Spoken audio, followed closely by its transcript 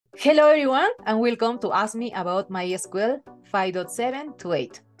Hello everyone, and welcome to Ask Me About MySQL 5.7 to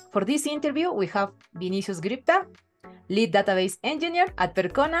 8. For this interview, we have Vinicius Grippa, lead database engineer at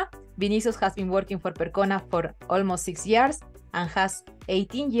Percona. Vinicius has been working for Percona for almost 6 years and has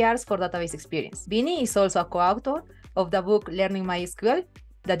 18 years for database experience. Vinnie is also a co-author of the book Learning MySQL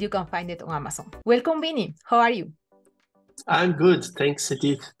that you can find it on Amazon. Welcome, Vinnie. How are you? I'm good, thanks,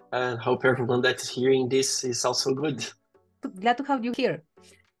 Edith. And hope everyone that is hearing this is also good. Glad to have you here.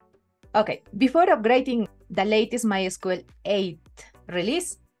 Okay, before upgrading the latest MySQL 8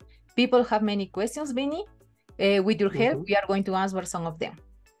 release, people have many questions, Vinnie. With your help, we are going to answer some of them.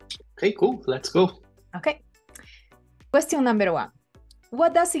 Okay, cool. Let's go. Okay. Question number 1.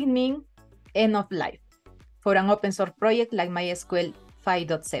 What does it mean, end of life, for an open source project like MySQL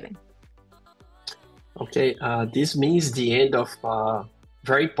 5.7? Okay, this means the end of a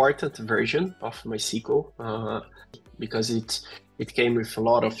very important version of MySQL because it came with a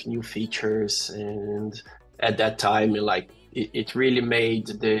lot of new features, and at that time, it really made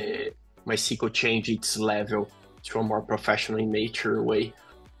the MySQL change its level to a more professional in nature way.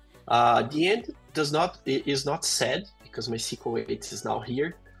 The end is not sad because MySQL 8 is now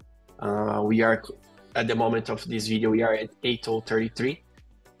here. We are at the moment of this video, we are at 8.033.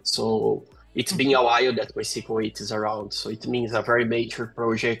 So it's been a while that MySQL 8 is around. So it means a very major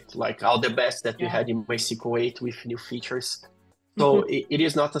project, like all the best that we had in MySQL 8 with new features. So it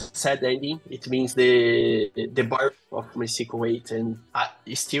is not a sad ending. It means the birth of MySQL 8 and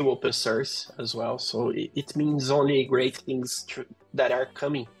it's still open source as well. So it means only great things that are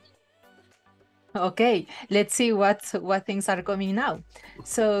coming. Okay, let's see what things are coming now.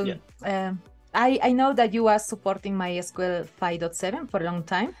 So I know that you are supporting MySQL 5.7 for a long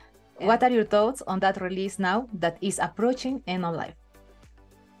time. What are your thoughts on that release now that is approaching end of life?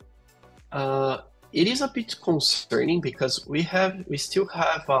 It is a bit concerning because we still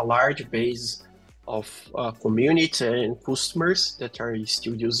have a large base of community and customers that are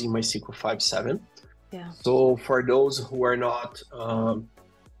still using MySQL 5.7. Yeah. So for those who are not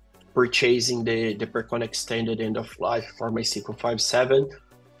purchasing the Percona extended end of life for MySQL 5.7,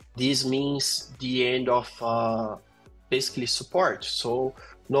 this means the end of basically support. So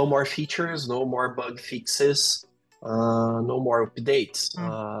no more features, no more bug fixes, no more updates.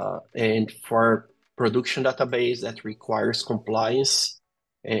 And for production database that requires compliance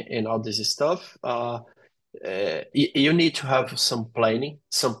and all this stuff, you need to have some plan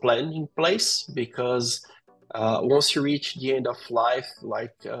in place because once you reach the end of life,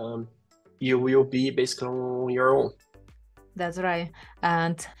 you will be basically on your own. That's right.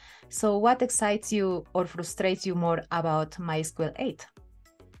 And so what excites you or frustrates you more about MySQL 8?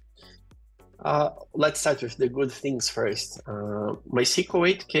 Let's start with the good things first. MySQL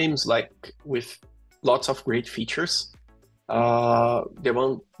 8 came with lots of great features. The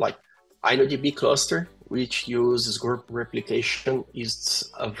one like InnoDB cluster, which uses group replication,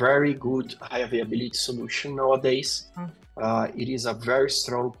 is a very good high availability solution nowadays. It is a very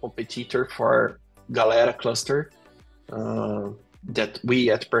strong competitor for Galera cluster. That we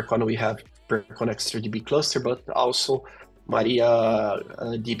at Percona, we have Percona ExtraDB cluster, but also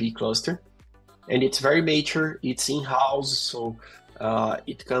MariaDB cluster. And it's very mature, it's in-house, so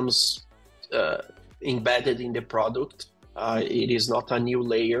it comes embedded in the product. It is not a new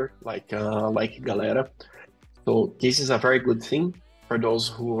layer like Galera. So this is a very good thing for those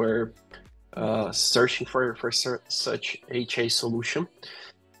who are searching for such HA solution.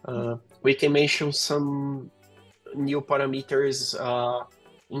 We can mention some new parameters,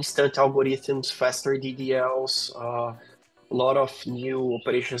 instant algorithms, faster DDLs, a lot of new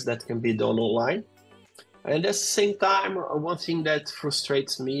operations that can be done online. And at the same time, one thing that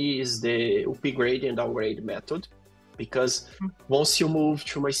frustrates me is the upgrade and downgrade method, because once you move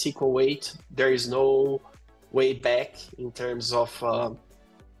to MySQL 8, there is no way back in terms of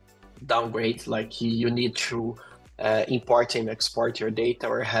downgrade. Like you need to import and export your data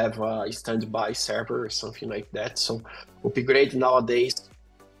or have a standby server or something like that. So upgrade nowadays,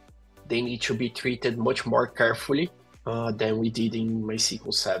 they need to be treated much more carefully than we did in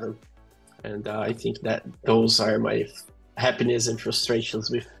MySQL 7. And I think that those are my happiness and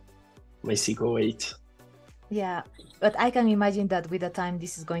frustrations with MySQL 8. Yeah, but I can imagine that with the time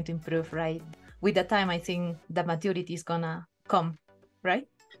this is going to improve, right? With the time, I think the maturity is gonna come, right?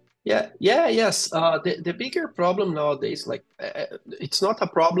 Yes. The bigger problem nowadays, it's not a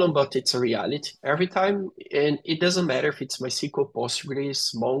problem, but it's a reality. Every time, and it doesn't matter if it's MySQL,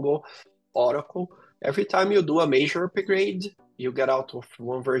 Postgres, Mongo, Oracle, every time you do a major upgrade, you get out of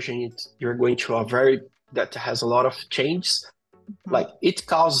one version, you're going to a that has a lot of changes. like it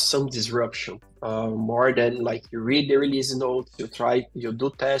causes some disruption, more than like you read the release notes, you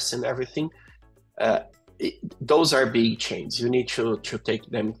do tests and everything. Those are big changes. You need to take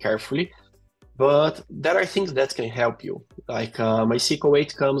them carefully. But there are things that can help you. Like MySQL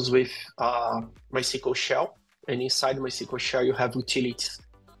 8 comes with MySQL Shell, and inside MySQL Shell you have utilities.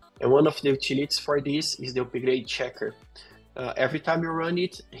 And one of the utilities for this is the upgrade checker. Every time you run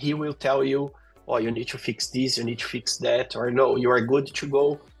it, he will tell you, oh, you need to fix this, you need to fix that, or no, you are good to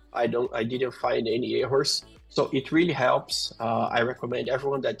go. I didn't find any errors. So it really helps. I recommend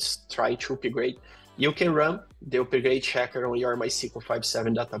everyone that's trying to upgrade. You can run the upgrade checker on your MySQL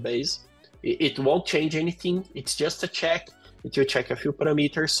 5.7 database. It won't change anything. It's just a check. It will check a few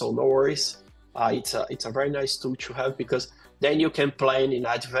parameters, so no worries. It's a very nice tool to have, because then you can plan in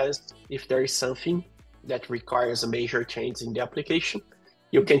advance if there is something that requires a major change in the application.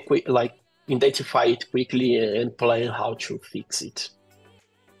 You can identify it quickly and plan how to fix it.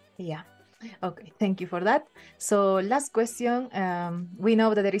 Yeah. Okay, thank you for that. So last question, we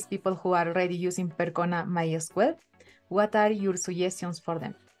know that there is people who are already using Percona MySQL. What are your suggestions for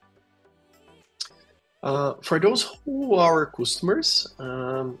them? For those who are customers,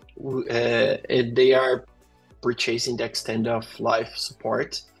 and they are purchasing the extended of life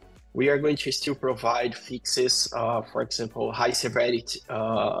support, we are going to still provide fixes, for example, high severity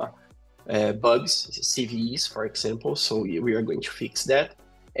bugs, CVEs, for example. So we are going to fix that.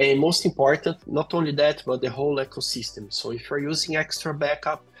 And most important, not only that, but the whole ecosystem. So if you're using extra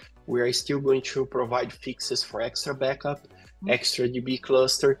backup, we are still going to provide fixes for extra backup, extra DB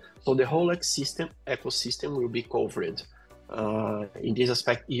cluster. So the whole ecosystem will be covered. In this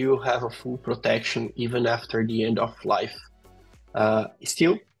aspect, you have a full protection even after the end of life.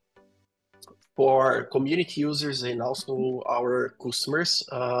 Still, for community users and also our customers,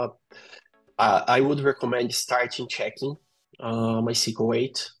 I would recommend starting checking MySQL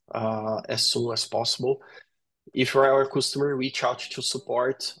 8 as soon as possible. If you're our customer, reach out to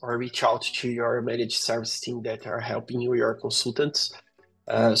support or reach out to your managed service team that are helping you, your consultants,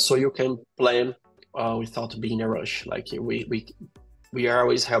 so you can plan without being in a rush. Like we are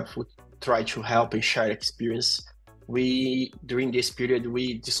always helpful, try to help and share experience. During this period,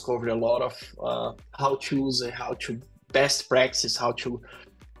 we discovered a lot of how-tos and how to best practice, how to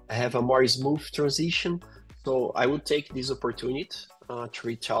have a more smooth transition. So I would take this opportunity to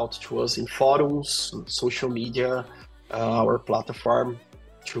reach out to us in forums, social media, our platform,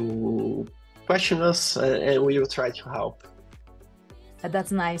 to question us, and we will try to help.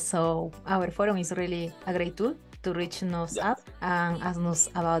 That's nice. So our forum is really a great tool to reach us out and ask us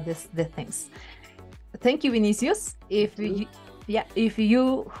about the things. Thank you, Vinicius. If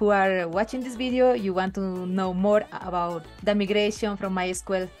you who are watching this video, you want to know more about the migration from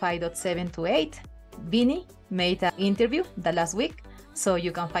MySQL 5.7 to 8, Vinnie made an interview the last week, so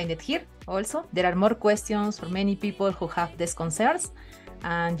you can find it here. Also, there are more questions for many people who have these concerns,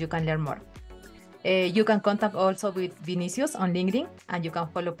 and you can learn more. You can contact also with Vinicius on LinkedIn, and you can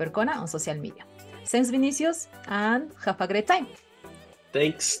follow Percona on social media. Thanks, Vinicius, and have a great time.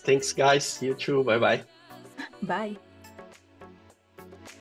 Thanks guys. You too. Bye-bye. Bye.